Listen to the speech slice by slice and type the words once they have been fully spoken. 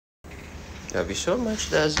Love you so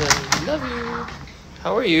much, Dazzle. Love you.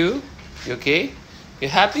 How are you? You okay? You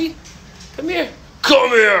happy? Come here. Come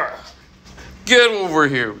here. Get over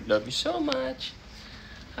here. Love you so much.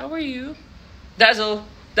 How are you? Dazzle.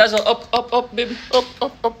 Dazzle. Up, baby.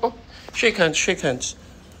 Up. Shake hands, shake hands.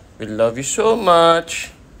 We love you so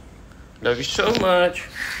much. Love you so much.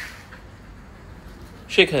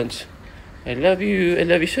 Shake hands. I love you. I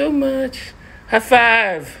love you so much. High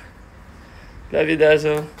five. Love you,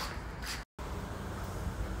 Dazzle.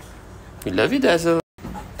 We love you, Dazzle.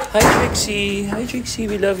 Hi, Trixie. Hi, Trixie.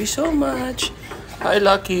 We love you so much. Hi,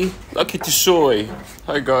 Lucky. Lucky to soy.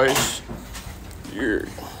 Hi, guys. Here.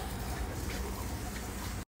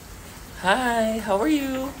 Hi. How are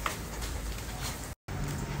you?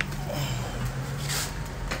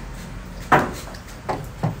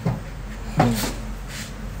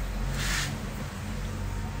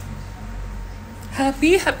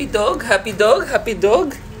 Happy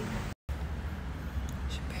dog.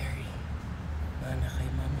 Si Perry. Mana kay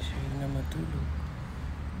Mami Sherry na matulog.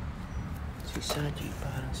 Si Saji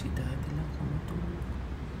parang si Daddy lang kung matulog.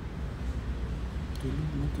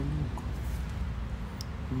 Matulog.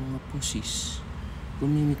 Mga pusis.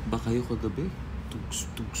 Pumimik ba kayo kagabi? Tugs.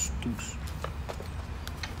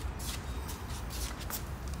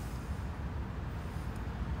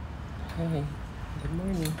 Hi. Good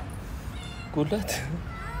morning. Gulat.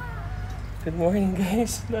 Good morning,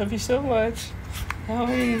 guys. Love you so much. How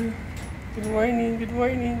are you? Good morning. Good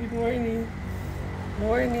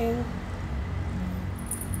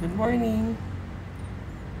morning.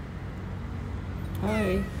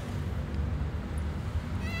 Hi.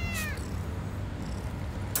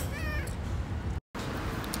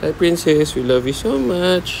 Hi, Princess. We love you so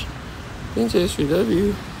much. Princess, we love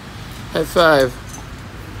you. High five.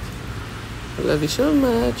 I love you so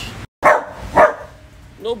much.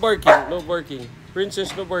 No barking.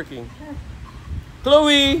 Princess, no barking.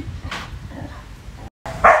 Chloe,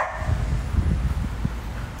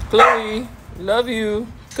 love you.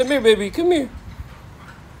 Come here, baby, come here.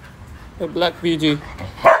 A black beauty.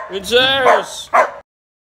 Princess! Hi,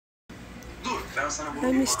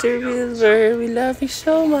 Mr. Wilbur. We love you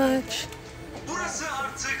so much. Burası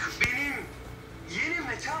artık benim yeni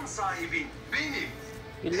mekan sahibim. Benim.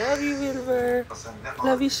 We love you, Wilbur.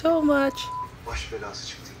 Love you so much. Baş belası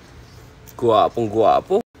çıktı.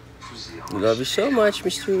 Guwapo. We love you so much,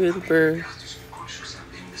 Mr. Wilbur.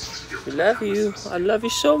 We love you. I love you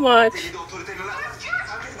so much.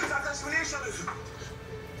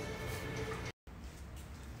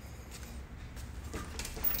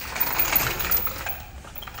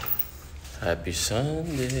 Happy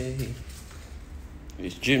Sunday.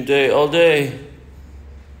 It's gym day all day.